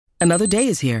Another day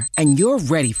is here, and you're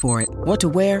ready for it. What to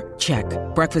wear? Check.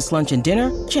 Breakfast, lunch, and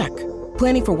dinner? Check.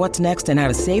 Planning for what's next and how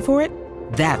to save for it?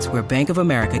 That's where Bank of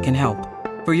America can help.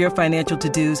 For your financial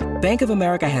to-dos, Bank of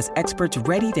America has experts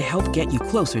ready to help get you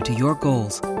closer to your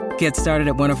goals. Get started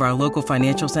at one of our local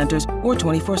financial centers or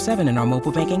 24/7 in our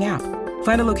mobile banking app.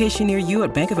 Find a location near you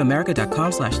at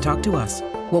bankofamerica.com/talktous.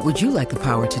 What would you like the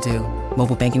power to do?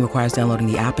 Mobile banking requires downloading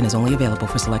the app and is only available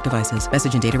for select devices.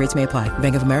 Message and data rates may apply.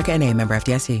 Bank of America N.A., member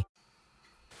FDIC.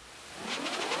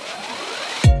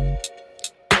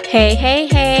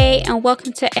 Hey, and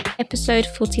welcome to episode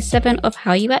 47 of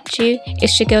How You At You.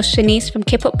 It's your girl Shanice from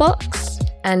KPOP Box.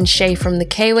 And Shay from the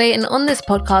K-Way, and on this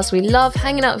podcast we love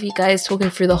hanging out with you guys, talking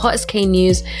through the hottest K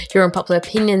news, your unpopular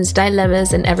opinions,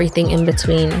 dilemmas, and everything in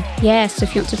between. Yeah, so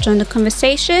if you want to join the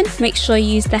conversation, make sure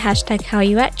you use the hashtag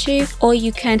HowYouAtYou, or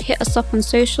you can hit us up on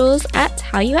socials at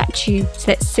HowYouAtYou. So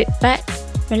let's sit back,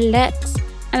 relax,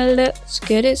 and let's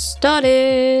get it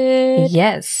started.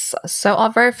 Yes, so our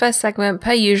very first segment,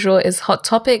 per usual, is Hot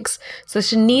Topics. So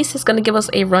Shanice is going to give us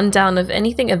a rundown of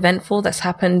anything eventful that's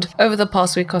happened over the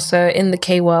past week or so in the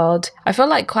K world. I feel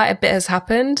like quite a bit has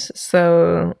happened,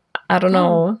 so I don't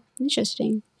know.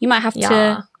 Interesting. You might have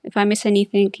to, if I miss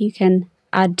anything, you can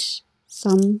add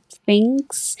some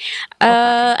things.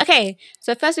 Okay,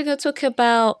 so first we're going to talk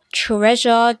about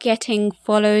Treasure getting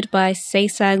followed by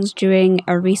Saesangs during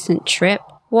a recent trip.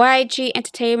 YG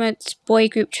Entertainment's boy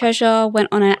group Treasure went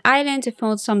on an island to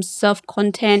film some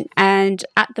self-content, and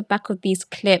at the back of these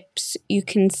clips you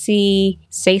can see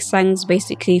Saesangs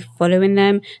basically following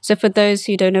them. So for those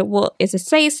who don't know, what is a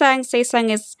Saesang? Saesang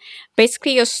is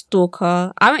basically your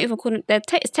stalker. I don't even call it,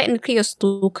 it's technically your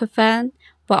stalker fan,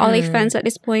 but are they fans at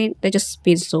this point? They're just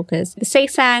speed stalkers. The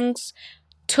Saesangs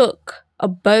took a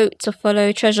boat to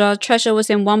follow Treasure. Treasure was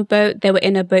in one boat. They were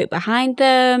in a boat behind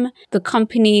them. The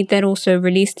company then also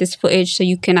released this footage so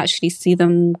you can actually see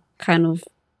them kind of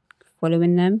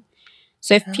following them.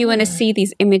 So if you want to see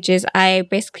these images, I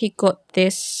basically got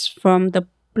this from the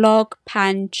blog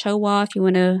Pan Chowa if you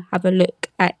want to have a look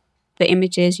at the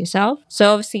images yourself.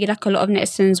 So obviously, like a lot of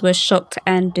netizens were shocked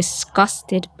and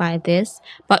disgusted by this.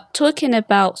 But talking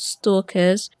about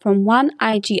stalkers, from one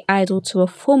IG idol to a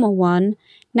former one,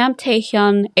 Nam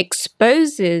Taehyun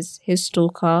exposes his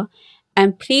stalker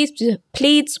and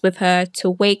pleads with her to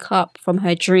wake up from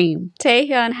her dream.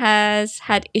 Taehyun has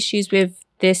had issues with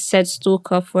this said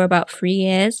stalker for about 3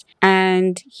 years,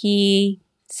 and he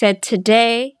said,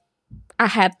 "Today I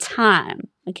have time,"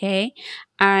 okay?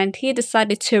 And he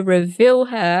decided to reveal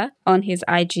her on his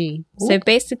IG. Ooh. So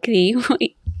basically,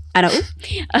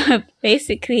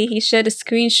 basically he showed a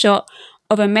screenshot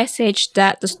of a message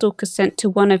that the stalker sent to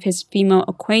one of his female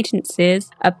acquaintances.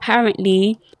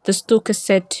 Apparently, the stalker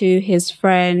said to his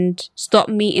friend, "Stop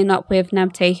meeting up with Nam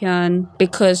Taehyun,"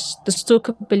 because the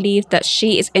stalker believed that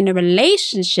she is in a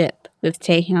relationship with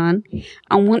Taehyun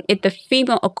and wanted the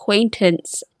female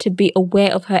acquaintance to be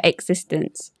aware of her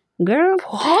existence. Girl,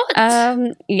 what?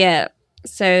 Yeah.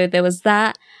 So there was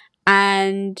that,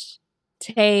 and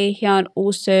Taehyun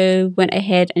also went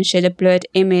ahead and shared a blurred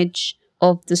image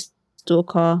of the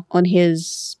stalker on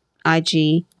his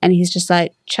IG, and he's just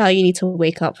like, "Child, you need to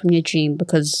wake up from your dream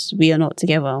because we are not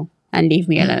together and leave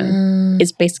me alone."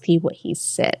 Is basically what he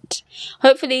said.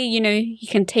 Hopefully, he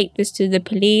can take this to the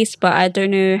police, but I don't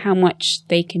know how much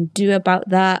they can do about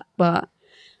that. But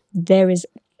there is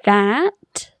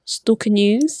that stalker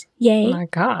news. Yay. Oh my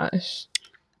gosh.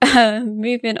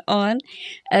 Moving on,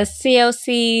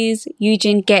 CLC's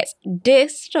Eugene gets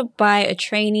dissed by a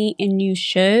trainee in new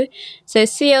show. So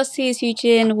CLC's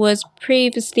Eugene was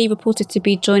previously reported to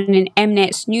be joining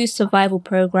Mnet's new survival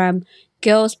program,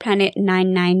 Girls Planet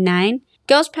 999.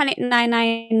 Girls Planet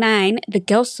 999, The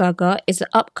Girl Saga, is an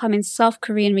upcoming South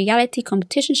Korean reality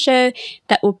competition show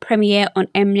that will premiere on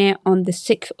Mnet on the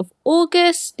 6th of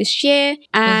August this year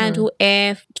and will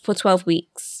air for 12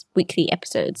 weeks, weekly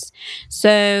episodes.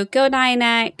 So Girl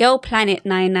Planet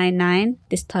 999,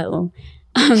 this title,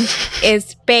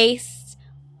 is based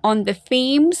on the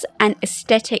themes and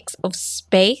aesthetics of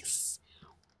space,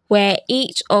 where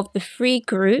each of the 3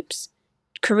 groups,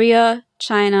 Korea,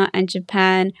 China, and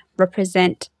Japan,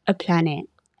 represent a planet.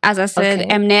 As I said,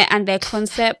 Mnet and their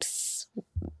concepts,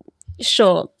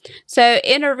 sure. So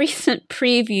in a recent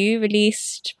preview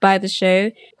released by the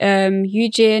show,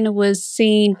 Eugene was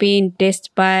seen being dissed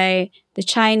by the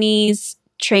Chinese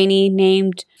trainee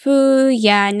named Fu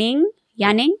Yaning,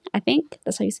 I think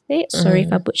that's how you say it. Sorry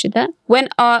if I butchered that. When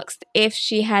asked if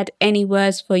she had any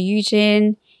words for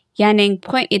Eugene, Yaning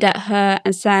pointed at her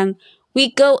and sang, "We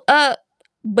go up,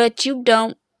 but you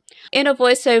don't." In a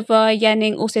voiceover,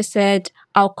 Yaning also said,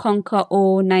 "I'll conquer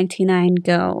all 99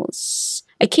 girls."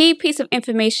 A key piece of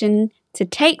information to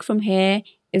take from here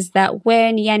is that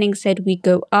when Yanning said "we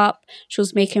go up," she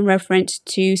was making reference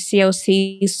to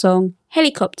CLC's song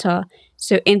Helicopter.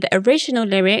 So in the original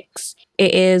lyrics,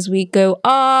 it is "we go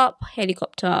up,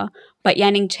 helicopter." But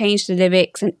Yanning changed the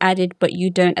lyrics and added "but you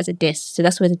don't" as a diss. So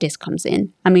that's where the diss comes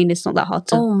in. I mean, it's not that hard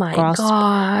to grasp.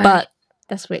 God. But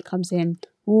that's where it comes in.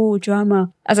 Ooh,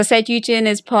 drama. As I said, Eugene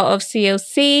is part of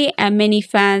CLC, and many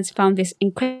fans found this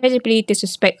incredibly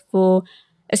disrespectful,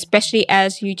 especially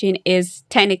as Eugene is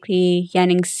technically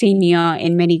Yanning's senior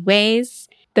in many ways.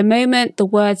 The moment the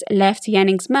words left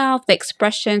Yanning's mouth, the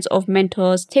expressions of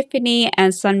mentors Tiffany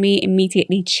and Sunmi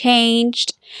immediately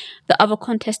changed. The other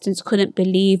contestants couldn't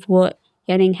believe what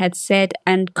Yanning had said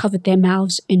and covered their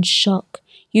mouths in shock.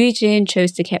 Eugene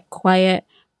chose to keep quiet,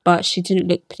 but she didn't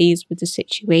look pleased with the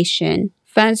situation.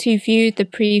 Fans who viewed the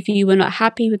preview were not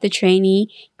happy with the trainee,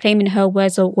 claiming her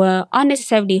words were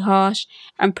unnecessarily harsh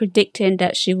and predicting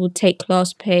that she will take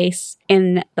last place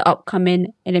in the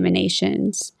upcoming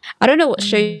eliminations. I don't know what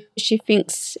show she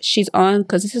thinks she's on,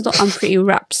 because this is not Unpretty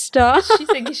Rap Star.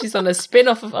 She's thinking she's on a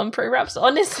spin-off of Unpretty Rap Star,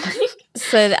 honestly.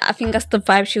 So I think that's the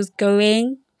vibe she was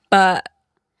going. But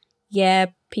yeah,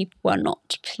 people are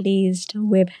not pleased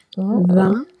with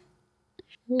that.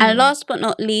 And last but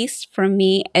not least, from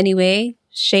me anyway,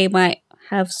 Shay might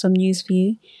have some news for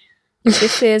you.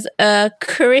 This is a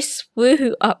Chris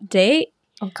Wu update.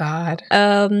 Oh, God.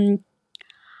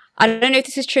 I don't know if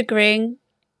this is triggering.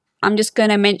 I'm just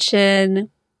going to mention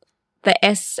the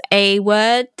SA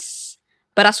words,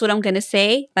 but that's what I'm going to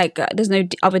say. Like, there's no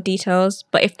other details,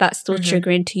 but if that's still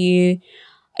triggering to you,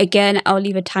 again, I'll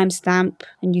leave a timestamp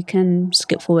and you can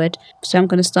skip forward. So I'm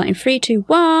going to start in 3, 2,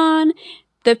 1.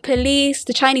 The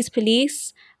Chinese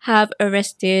police have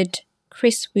arrested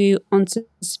Chris Wu on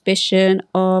suspicion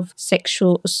of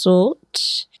sexual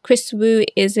assault. Chris Wu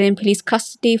is in police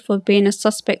custody for being a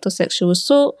suspect of sexual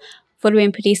assault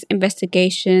following police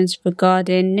investigations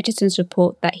regarding netizens'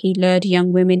 report that he lured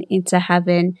young women into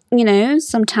having,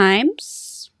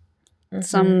 sometimes,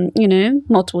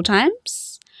 multiple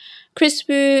times. Chris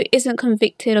Wu isn't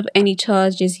convicted of any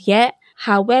charges yet.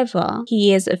 However,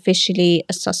 he is officially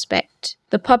a suspect.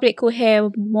 The public will hear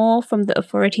more from the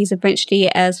authorities eventually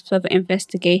as further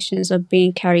investigations are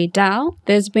being carried out.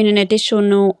 There's been an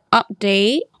additional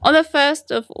update. On the 1st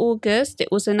of August,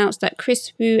 it was announced that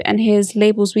Chris Wu and his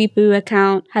label's Weibo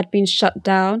account had been shut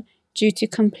down due to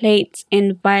complaints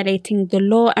in violating the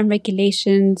law and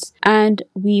regulations and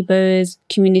Weibo's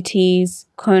community's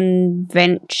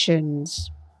conventions.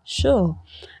 Sure.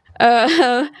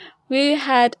 Wu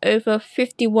had over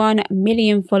 51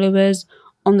 million followers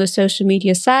on the social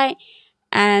media site,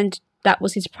 and that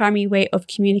was his primary way of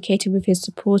communicating with his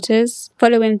supporters.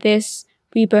 Following this,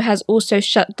 Weibo has also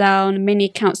shut down many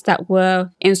accounts that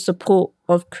were in support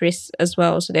of Chris as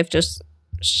well. So they've just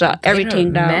shut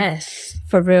everything down. Mess.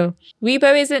 For real.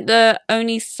 Weibo isn't the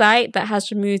only site that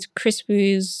has removed Chris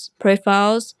Wu's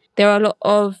profiles. There are a lot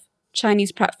of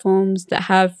Chinese platforms that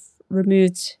have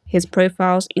removed his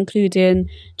profiles, including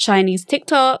Chinese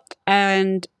TikTok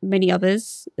and many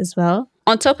others as well.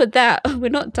 On top of that, we're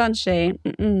not done, Shay.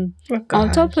 On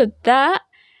top of that,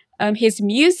 his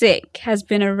music has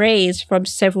been erased from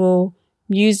several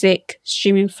music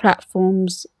streaming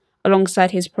platforms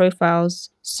alongside his profiles.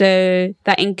 So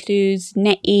that includes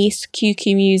NetEase,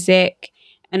 QQ Music,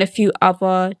 and a few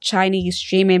other Chinese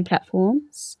streaming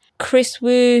platforms. Chris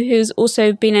Wu, who's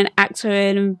also been an actor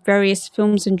in various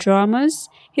films and dramas,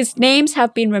 his names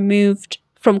have been removed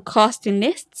from casting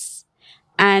lists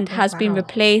and has been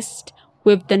replaced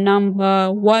with the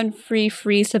number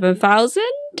 1337,000.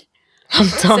 I'm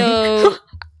done. So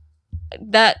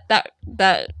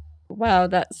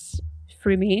that's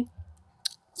through me.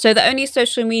 So the only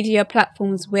social media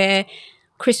platforms where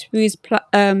Chris Wu's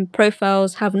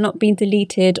profiles have not been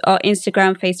deleted are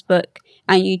Instagram, Facebook,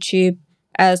 and YouTube,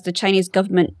 as the Chinese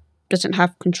government doesn't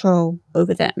have control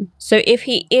over them. So if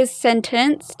he is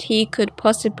sentenced, he could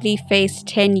possibly face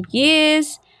 10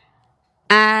 years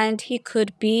and he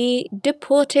could be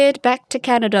deported back to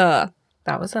Canada.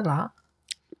 That was a lot.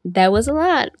 That was a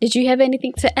lot. Did you have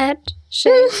anything to add,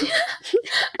 Shay?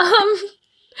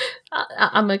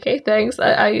 I'm okay, thanks.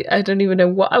 I don't even know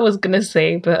what I was going to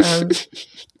say, but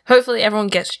hopefully everyone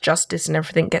gets justice and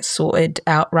everything gets sorted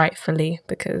out rightfully,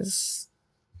 because...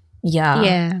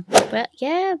 Yeah. But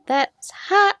yeah, that's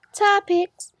hot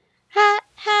topics.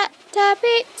 Hot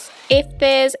topics. If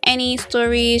there's any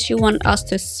stories you want us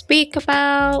to speak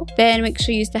about, then make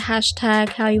sure you use the hashtag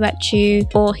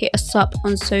HowYouAtYou or hit us up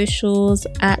on socials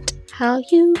at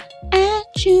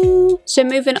HowYouAtYou. So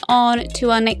moving on to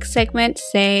our next segment,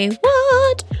 Say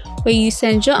What? where you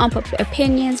send your unpopular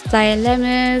opinions,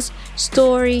 dilemmas,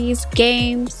 stories,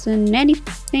 games, and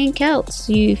anything else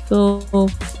you feel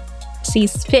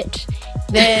sees fit.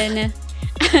 Then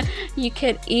you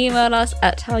can email us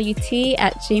at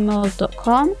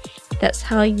howut@gmail.com. That's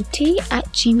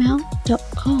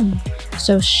howut@gmail.com.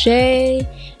 So Shay,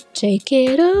 take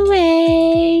it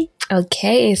away.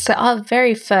 Okay, so our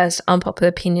very first unpopular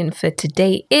opinion for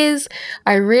today is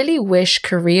I really wish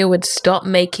Korea would stop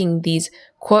making these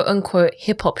quote-unquote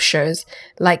hip-hop shows.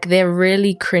 Like, they're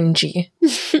really cringy.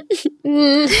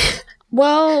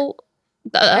 Well,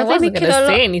 I wasn't going to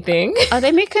say anything. Are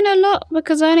they making a lot?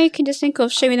 Because I know you can just think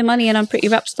of Show Me the Money and I'm Pretty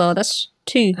Rap Star. That's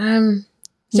two. Is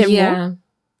there more?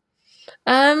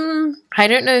 I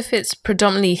don't know if it's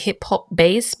predominantly hip-hop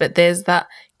based, but there's that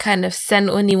kind of Sen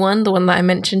Uni one, the one that I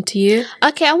mentioned to you.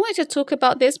 Okay, I wanted to talk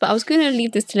about this, but I was going to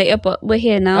leave this to later, but we're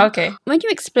here now. Okay. When you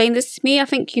explained this to me, I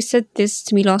think you said this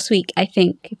to me last week, I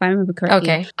think, if I remember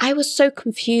correctly. Okay. I was so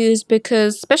confused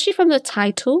because, especially from the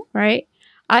title, right?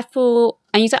 I thought,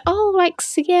 and you said, oh, like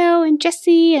CL and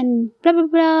Jesse and blah, blah,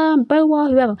 blah, and Boa,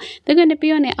 whoever, they're going to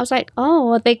be on it. I was like,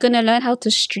 oh, are they going to learn how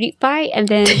to street fight and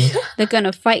then they're going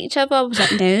to fight each other? I was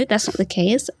like, no, that's not the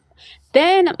case.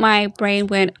 Then my brain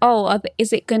went, oh,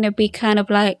 is it going to be kind of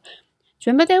like, do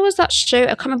you remember there was that show, I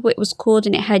can't remember what it was called,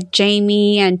 and it had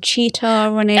Jamie and Cheetah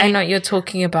on it. I know what you're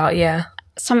talking about, yeah.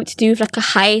 Something to do with like a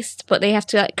heist, but they have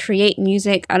to like create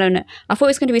music. I don't know. I thought it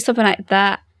was going to be something like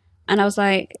that. And I was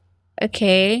like,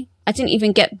 okay. I didn't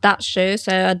even get that show,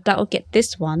 so I doubt I'll get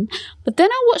this one. But then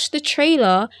I watched the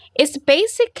trailer. It's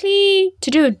basically to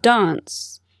do with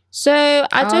dance. So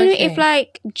I don't know if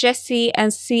like Jessie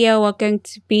and CL are going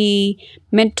to be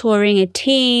mentoring a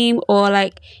team or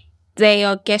like they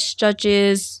are guest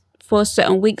judges for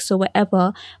certain weeks or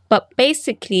whatever. But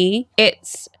basically,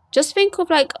 it's just think of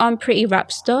like I'm Pretty Rap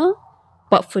Star,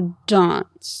 but for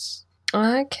dance.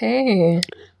 Okay.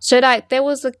 So like there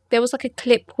was like a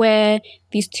clip where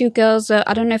these two girls are,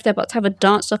 I don't know if they're about to have a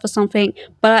dance off or something,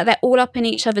 but like, they're all up in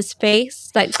each other's face.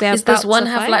 Like they're Does this one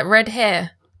have like red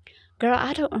hair? Girl,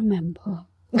 I don't remember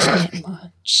that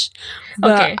much.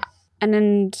 But, okay. And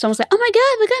then someone's like, oh my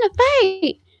God, we're going to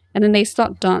fight. And then they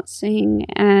start dancing.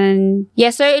 And yeah,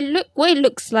 so what it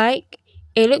looks like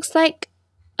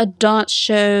a dance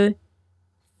show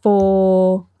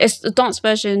it's a dance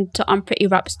version to I'm Pretty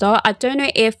Rap Star. I don't know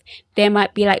if there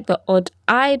might be like the odd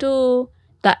idol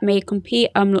that may compete.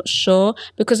 I'm not sure.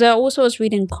 Because I also was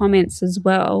reading comments as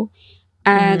well.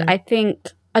 And I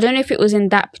don't know if it was in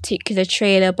that particular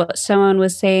trailer, but someone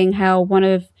was saying how one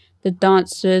of the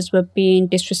dancers were being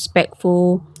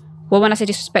disrespectful. Well, when I say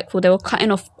disrespectful, they were cutting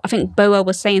off. I think Boa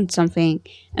was saying something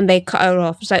and they cut her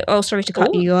off. It's like, oh, sorry to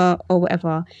cut you or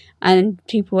whatever. And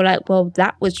people were like, well,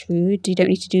 that was rude. You don't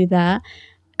need to do that.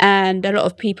 And a lot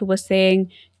of people were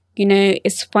saying, you know,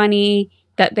 it's funny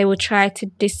that they will try to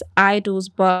diss idols,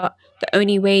 but the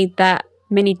only way that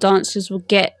many dancers will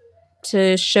get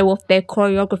to show off their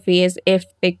choreography is if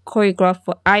they choreograph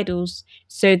for idols,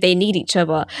 so they need each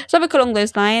other. Something along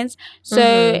those lines.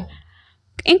 So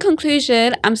in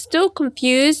conclusion, I'm still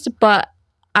confused, but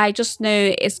I just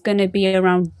know it's going to be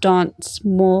around dance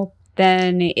more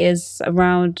than it is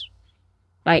around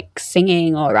like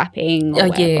singing or rapping or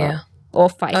whatever. Or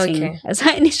fighting, as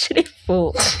I initially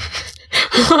thought.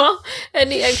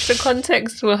 Any extra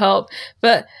context will help.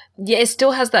 But yeah, it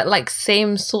still has that like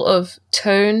same sort of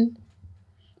tone.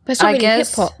 But it's not really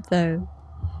hip-hop though.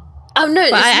 Oh no,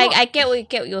 but I get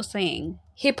what you're saying.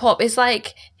 Hip-hop is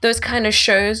like those kind of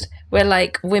shows where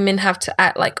like women have to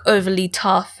act like overly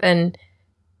tough and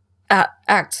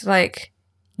act like,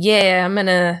 yeah, I'm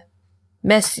gonna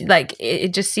mess, like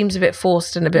it just seems a bit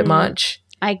forced and a bit much.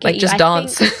 I get like you. Just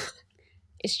dance.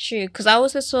 It's true, because I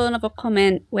also saw another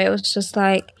comment where it was just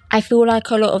like, I feel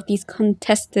like a lot of these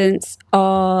contestants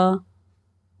are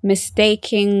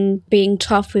mistaking being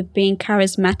tough with being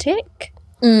charismatic.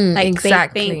 Like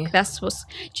exactly. They think that's what's...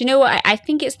 Do you know what? I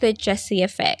think it's the Jessie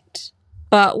effect.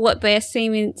 But what they're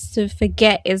seeming to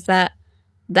forget is that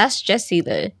that's Jessie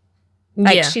though.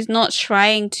 Like she's not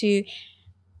trying to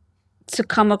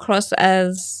come across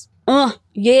as, oh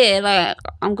yeah, like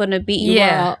I'm gonna beat you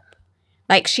up.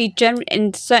 Like she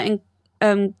in certain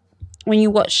when you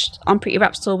watched I'm Pretty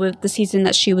Rap Star with the season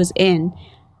that she was in,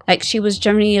 like she was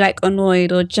generally like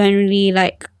annoyed or generally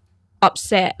like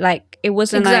upset. Like it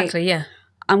wasn't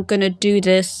I'm gonna do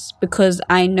this because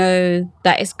I know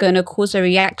that it's gonna cause a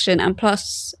reaction, and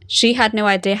plus she had no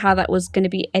idea how that was gonna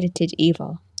be edited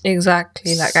either.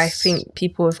 Exactly. Like I think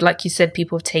people have, like you said,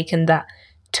 people have taken that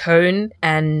tone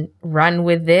and ran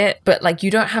with it, but like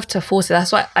you don't have to force it.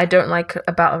 That's what I don't like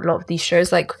about a lot of these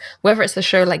shows, like whether it's a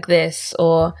show like this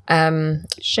or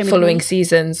following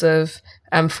seasons of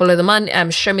Follow the Money,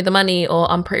 Show Me the Money,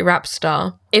 or I'm Pretty Rap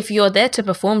Star. If you're there to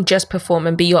perform, just perform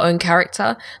and be your own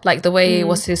character. Like the way,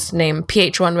 what's his name,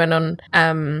 PH1 went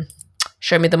on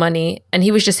Show Me the Money, and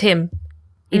he was just him.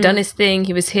 He done his thing,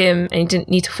 he was him, and he didn't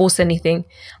need to force anything.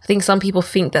 I think some people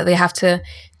think that they have to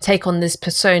take on this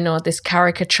persona or this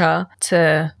caricature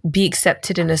to be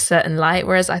accepted in a certain light,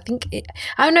 whereas I think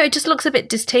I don't know, it just looks a bit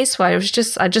distasteful. I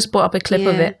just brought up a clip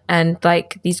of it, and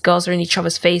like these girls are in each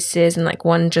other's faces, and like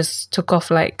one just took off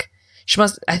like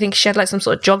I think she had like some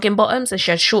sort of jogging bottoms and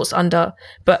she had shorts under,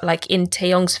 but like in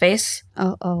Taeyong's face.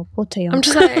 Oh, poor Taeyong. I'm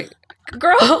just like,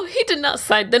 girl, he did not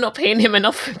sign. They're not paying him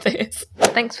enough for this.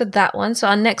 Thanks for that one. So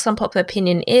our next unpopular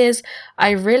opinion is,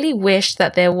 I really wish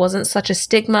that there wasn't such a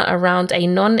stigma around a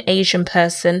non-Asian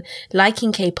person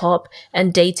liking K-pop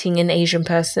and dating an Asian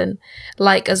person.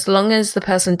 Like, as long as the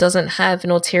person doesn't have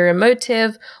an ulterior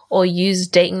motive or use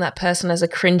dating that person as a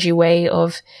cringy way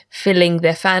of fulfilling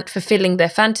their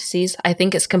fantasies, I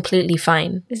think it's completely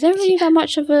fine. Is there really that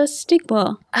much of a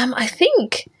stigma? I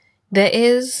think there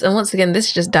is, and once again, this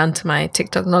is just down to my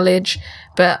TikTok knowledge,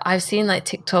 but I've seen like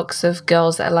TikToks of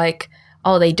girls that are like,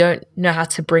 oh, they don't know how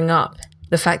to bring up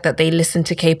the fact that they listen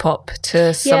to K-pop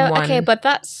to someone. Yeah, okay, but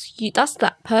that's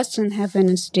that person having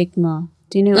a stigma.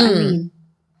 Do you know what I mean?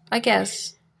 I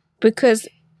guess. Because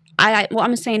what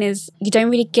I'm saying is, you don't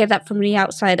really get that from the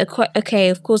outside. Okay,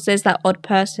 of course, there's that odd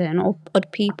person or odd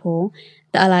people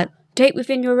that are like, date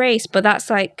within your race, but that's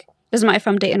like, doesn't matter if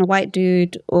I'm dating a white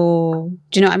dude or,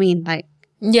 do you know what I mean? Like,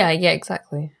 yeah,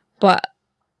 exactly. But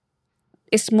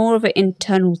it's more of an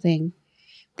internal thing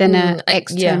than an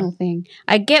external thing.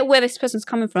 I get where this person's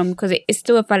coming from, because it's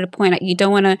still a valid point. Like, you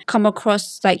don't want to come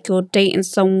across like you're dating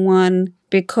someone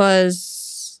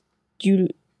because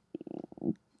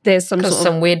there's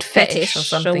some weird fetish or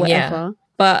something, whatever.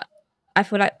 But I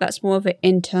feel like that's more of an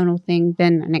internal thing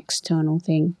than an external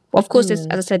thing. Well, of course, as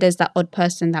I said, there's that odd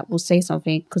person that will say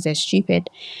something because they're stupid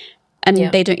and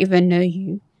they don't even know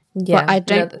you. Yeah, but I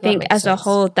don't think as a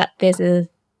whole that there's a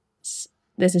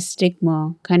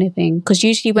stigma kind of thing. Because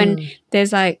usually when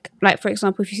there's like for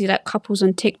example, if you see like couples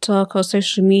on TikTok or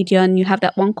social media and you have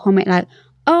that one comment like,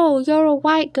 oh, you're a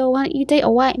white girl, why don't you date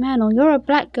a white man? Or you're a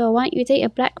black girl, why don't you date a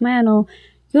black man? Or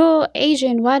you're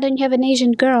Asian, why don't you have an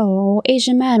Asian girl or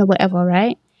Asian man or whatever,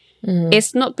 right?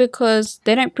 It's not because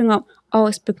they don't bring up, oh,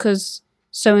 it's because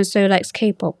so-and-so likes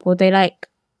K-pop or they like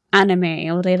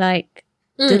anime or they like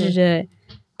da-da-da.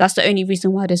 That's the only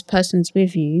reason why this person's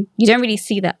with you. You don't really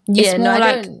see that. It's more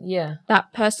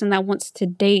that person that wants to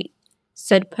date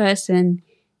said person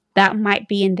that might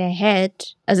be in their head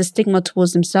as a stigma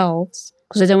towards themselves,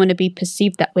 because they don't want to be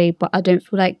perceived that way, but I don't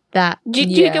feel like that. Do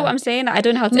you get what I'm saying? I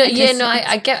don't know how to...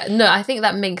 I get... No, I think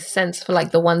that makes sense for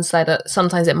like the one side that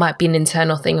sometimes it might be an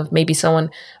internal thing of maybe someone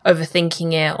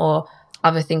overthinking it or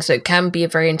other things. So it can be a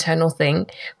very internal thing.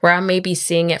 Where I may be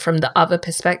seeing it from the other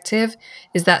perspective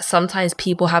is that sometimes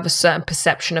people have a certain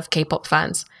perception of K-pop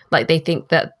fans. Like they think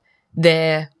that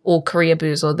they're all Korea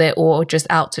boos or they're all just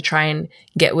out to try and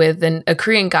get with a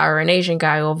Korean guy or an Asian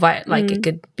guy or it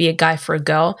could be a guy for a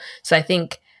girl. So I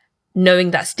think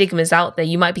knowing that stigma is out there,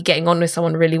 you might be getting on with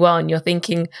someone really well and you're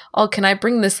thinking, oh, can I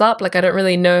bring this up? Like, I don't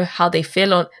really know how they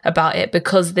feel about it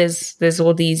because there's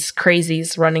all these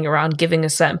crazies running around giving a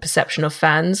certain perception of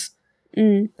fans.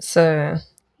 So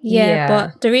yeah,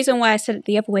 but the reason why I said it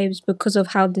the other way was because of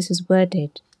how this is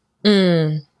worded.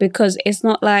 Because it's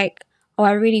not like, oh,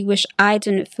 I really wish I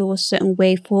didn't feel a certain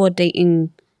way for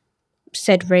dating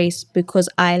said race because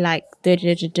I like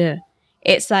da-da-da-da.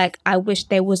 It's like, I wish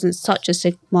there wasn't such a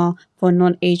stigma for a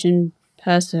non-Asian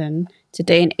person to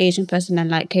date an Asian person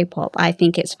and like K-pop. I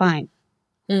think it's fine.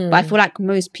 But I feel like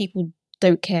most people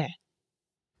don't care.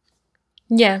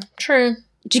 Yeah, true.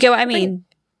 Do you get what I mean?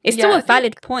 It's still a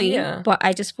valid point, but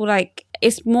I just feel like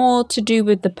it's more to do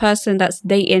with the person that's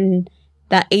dating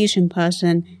that Asian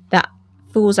person that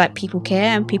feels like people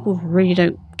care and people really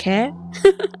don't care.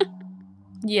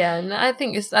 Yeah, and I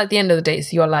think it's at the end of the day,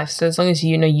 it's your life. So as long as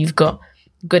you know you've got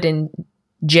good and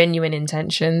genuine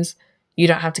intentions, you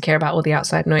don't have to care about all the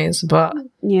outside noise. But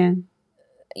yeah,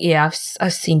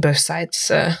 I've seen both sides.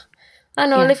 So I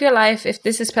know, live your life. If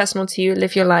this is personal to you,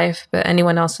 live your life. But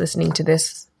anyone else listening to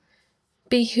this,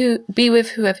 be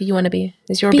with whoever you want to be.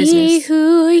 It's your business. Be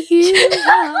who you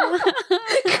are.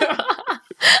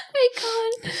 I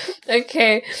can't.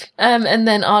 Okay. And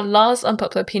then our last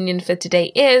unpopular opinion for today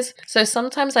is, so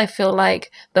sometimes I feel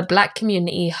like the Black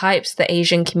community hypes the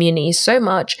Asian community so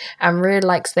much and really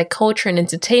likes their culture and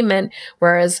entertainment,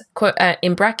 whereas, quote,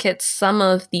 in brackets, some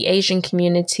of the Asian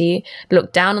community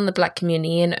look down on the Black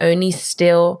community and only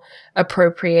still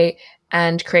appropriate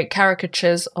and create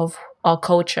caricatures of our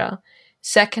culture.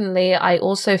 Secondly, I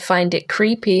also find it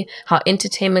creepy how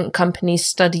entertainment companies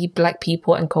study Black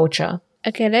people and culture.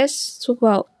 Okay, let's talk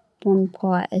about one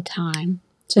part at a time.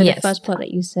 So the first part that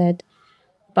you said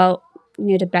about, you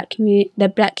know, the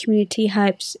black community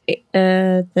hypes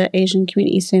the Asian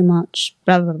community so much,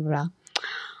 blah blah blah.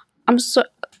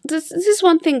 This is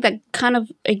one thing that kind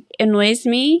of annoys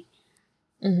me.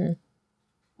 Mm-hmm.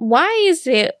 Why is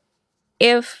it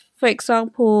if, for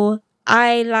example,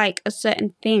 I like a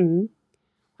certain thing,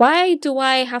 why do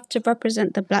I have to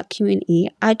represent the Black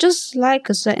community? I just like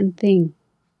a certain thing.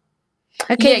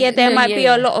 Okay, there might be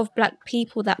a lot of Black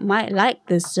people that might like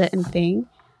this certain thing,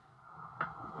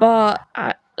 but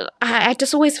I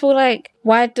just always feel like,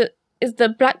 is the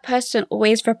Black person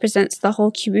always represents the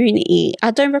whole community? I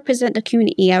don't represent the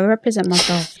community, I represent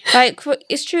myself. Like,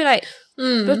 it's true, like,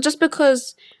 but just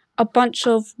because a bunch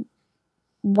of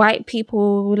white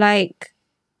people, like,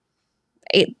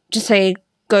 it, just say,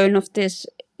 going off this,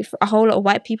 if a whole lot of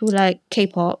white people like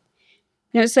K-pop,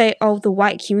 you don't say, oh, the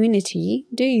white community,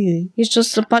 do you? It's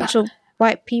just a bunch of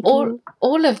white people.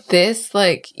 All of this,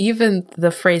 like, even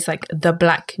the phrase, like, the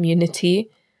Black community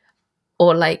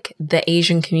or, like, the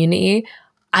Asian community,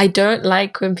 I don't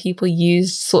like when people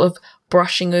use sort of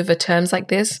brushing over terms like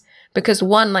this, because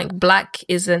one, like, Black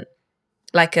isn't,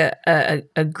 like, a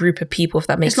group of people, if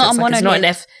that makes sense. Like, it's not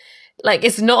an like,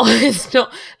 it's not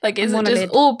like, it's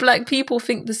just all Black people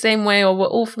think the same way or we're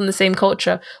all from the same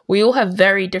culture. We all have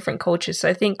very different cultures. So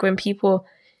I think when people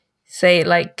say,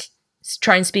 like,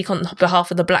 try and speak on behalf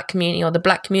of the Black community or the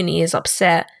Black community is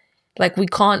upset, like, we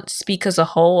can't speak as a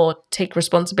whole or take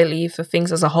responsibility for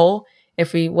things as a whole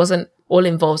if we wasn't all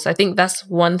involved. So I think that's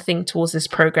one thing towards this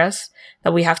progress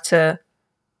that we have to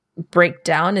break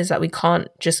down, is that we can't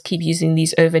just keep using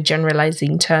these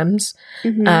overgeneralizing terms.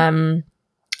 Mm-hmm.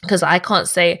 Because I can't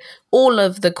say all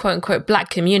of the quote-unquote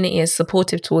Black community is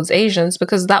supportive towards Asians,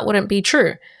 because that wouldn't be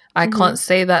true. I can't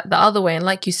say that the other way. And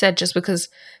like you said, just because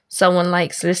someone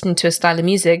likes listening to a style of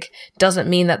music doesn't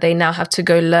mean that they now have to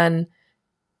go learn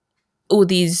all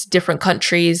these different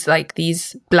countries, like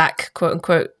these Black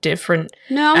quote-unquote different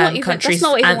countries,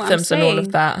 anthems and all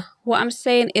of that. What I'm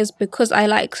saying is, because I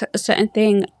like a certain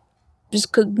thing,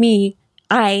 just because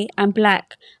I am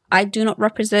Black, I do not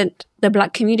represent the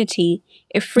Black community.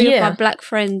 If three of our Black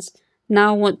friends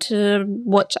now want to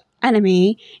watch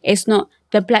anime, it's not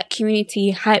the Black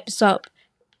community hypes up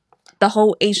the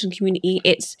whole Asian community.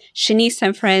 It's Shanice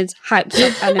and friends hypes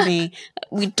up anime.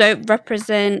 We don't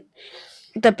represent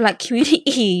the Black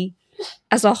community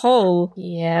as a whole.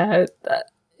 Yeah,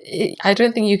 I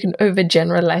don't think you can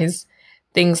overgeneralize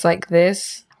things like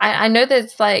this. I know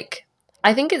there's, like,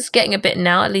 I think it's getting a bit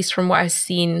now, at least from what I've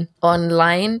seen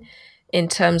online, in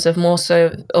terms of more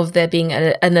so of there being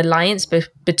an alliance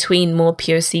between more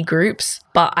POC groups.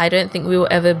 But I don't think we will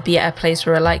ever be at a place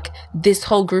where, like, this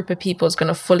whole group of people is going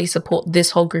to fully support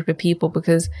this whole group of people,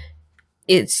 because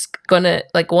it's going to,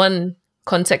 like, one,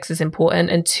 context is important,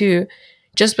 and two,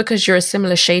 just because you're a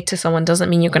similar shade to someone doesn't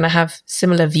mean you're going to have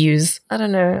similar views. I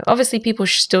don't know. Obviously, people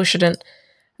still shouldn't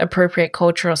appropriate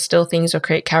culture or steal things or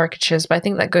create caricatures, but I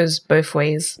think that goes both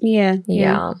ways. Yeah.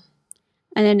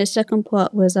 And then the second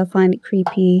part was, I find it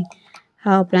creepy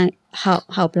how Black,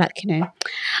 you know.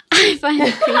 I find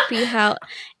it creepy how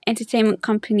entertainment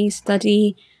companies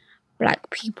study Black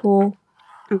people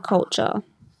and culture.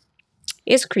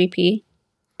 It's creepy.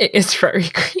 It is very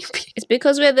creepy. It's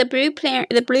because we're the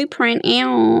blueprint.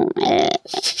 Ew.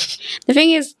 The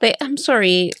thing is that, I'm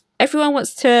sorry, everyone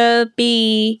wants to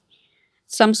be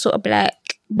some sort of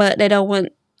Black, but they don't want,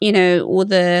 you know, all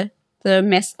the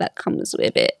mess that comes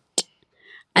with it.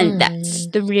 And that's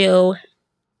the real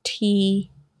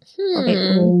tea of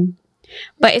it all.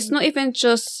 But it's not even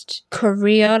just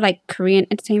Korea, like Korean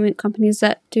entertainment companies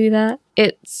that do that.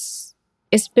 It's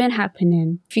been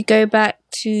happening. If you go back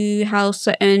to how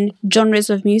certain genres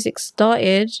of music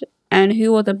started and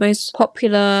who are the most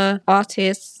popular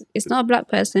artists, it's not a Black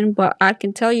person, but I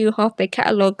can tell you half their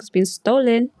catalogue has been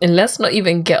stolen. And let's not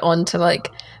even get on to,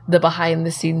 like, the behind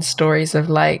the scenes stories of,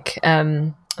 like,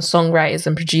 songwriters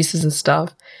and producers and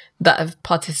stuff that have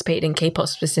participated in K-pop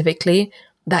specifically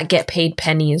that get paid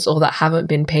pennies or that haven't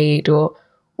been paid or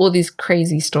all these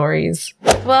crazy stories.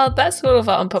 Well, that's all of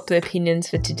our unpopular opinions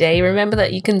for today. Remember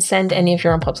that you can send any of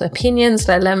your unpopular opinions,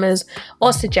 dilemmas,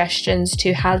 or suggestions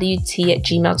to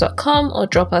hallut@gmail.com or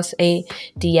drop us a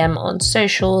DM on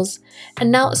socials.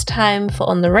 And now it's time for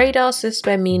On the Radar. So this is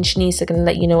where me and Shanice are going to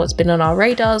let you know what's been on our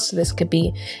radars. So this could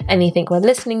be anything we're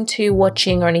listening to,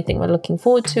 watching, or anything we're looking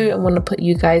forward to and want to put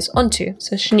you guys onto.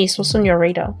 So Shanice, what's on your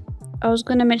radar? I was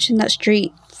going to mention that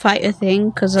Street Fighter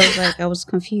thing because I was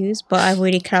confused, but I've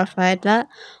already clarified that.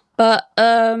 But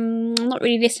I'm not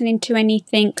really listening to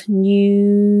anything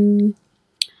new.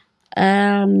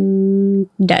 No,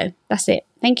 that's it.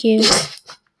 Thank you.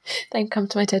 Don't come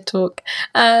to my TED Talk.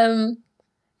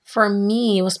 For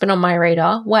me, what's been on my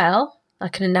radar? Well, I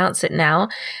can announce it now.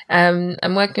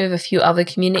 I'm working with a few other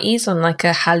communities on like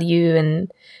a Hallyu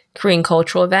and Korean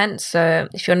cultural event. So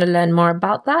if you want to learn more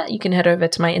about that, you can head over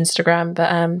to my Instagram.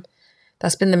 But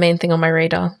that's been the main thing on my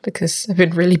radar because I've been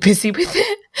really busy with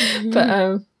it. Mm-hmm.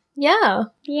 But yeah.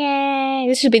 Yay.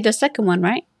 This should be the second one,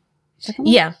 right? Second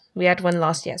one? Yeah. We had one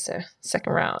last year, so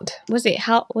second round. Was it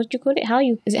what did you call it?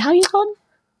 Is it HallyuCon?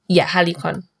 Yeah,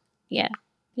 HallyuCon. Yeah.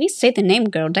 At least say the name,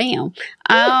 girl. Damn.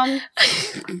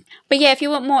 But yeah, if you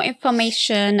want more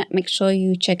information, make sure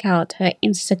you check out her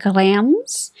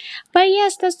Instagrams. But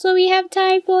yes, that's all we have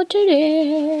time for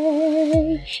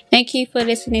today. Thank you for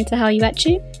listening to How You At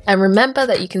You. And remember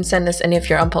that you can send us any of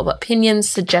your unpopular opinions,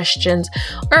 suggestions,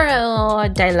 or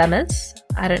dilemmas.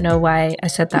 I don't know why I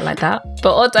said that like that,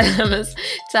 but or dilemmas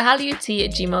to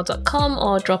hallut@gmail.com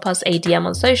or drop us a DM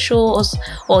on socials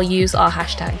or use our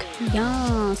hashtag.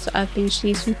 Yeah, so I've been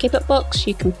Shanice from K-Pop Box.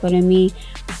 You can follow me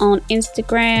on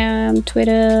Instagram,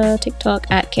 Twitter, TikTok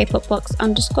at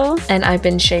KPOP_. And I've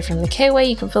been Shay from the K-Way.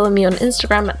 You can follow me on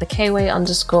Instagram at the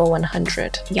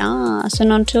KWay_100. Yeah,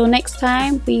 so until next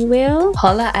time, we will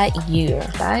holla at you.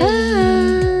 Bye.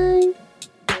 Bye.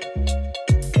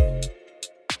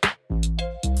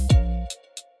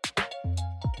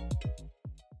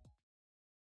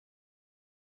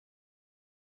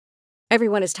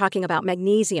 Everyone is talking about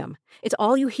magnesium. It's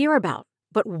all you hear about.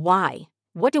 But why?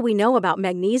 What do we know about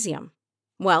magnesium?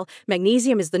 Well,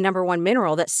 magnesium is the #1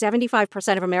 mineral that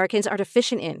 75% of Americans are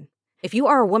deficient in. If you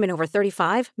are a woman over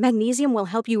 35, magnesium will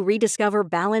help you rediscover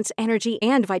balance, energy,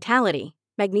 and vitality.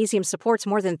 Magnesium supports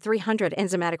more than 300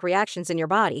 enzymatic reactions in your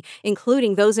body,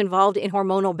 including those involved in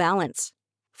hormonal balance.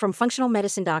 From functional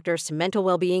medicine doctors to mental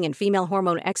well-being and female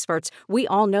hormone experts, we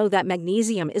all know that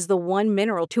magnesium is the one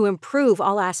mineral to improve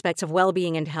all aspects of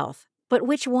well-being and health. But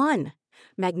which one?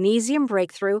 Magnesium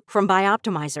Breakthrough from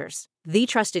Bioptimizers, the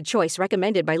trusted choice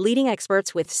recommended by leading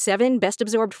experts with 7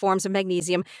 best-absorbed forms of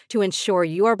magnesium to ensure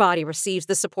your body receives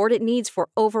the support it needs for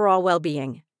overall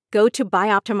well-being. Go to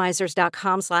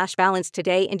bioptimizers.com/balance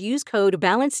today and use code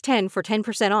BALANCE10 for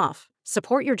 10% off.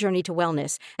 Support your journey to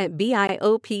wellness at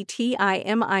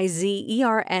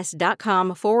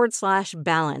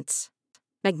bioptimizers.com/balance.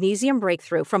 Magnesium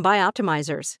Breakthrough from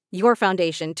Bioptimizers, your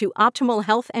foundation to optimal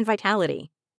health and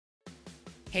vitality.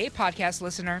 Hey, podcast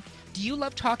listener. Do you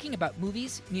love talking about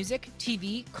movies, music,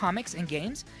 TV, comics, and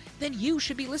games? Then you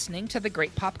should be listening to The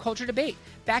Great Pop Culture Debate,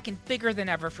 back and bigger than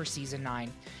ever for Season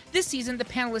 9. This season, the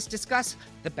panelists discuss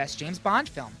the best James Bond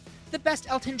film, the best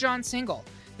Elton John single,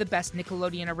 the best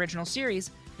Nickelodeon original series,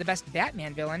 the best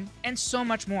Batman villain, and so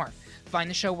much more. Find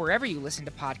the show wherever you listen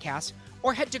to podcasts,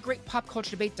 or head to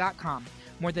greatpopculturedebate.com.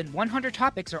 More than 100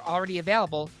 topics are already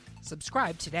available.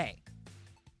 Subscribe today.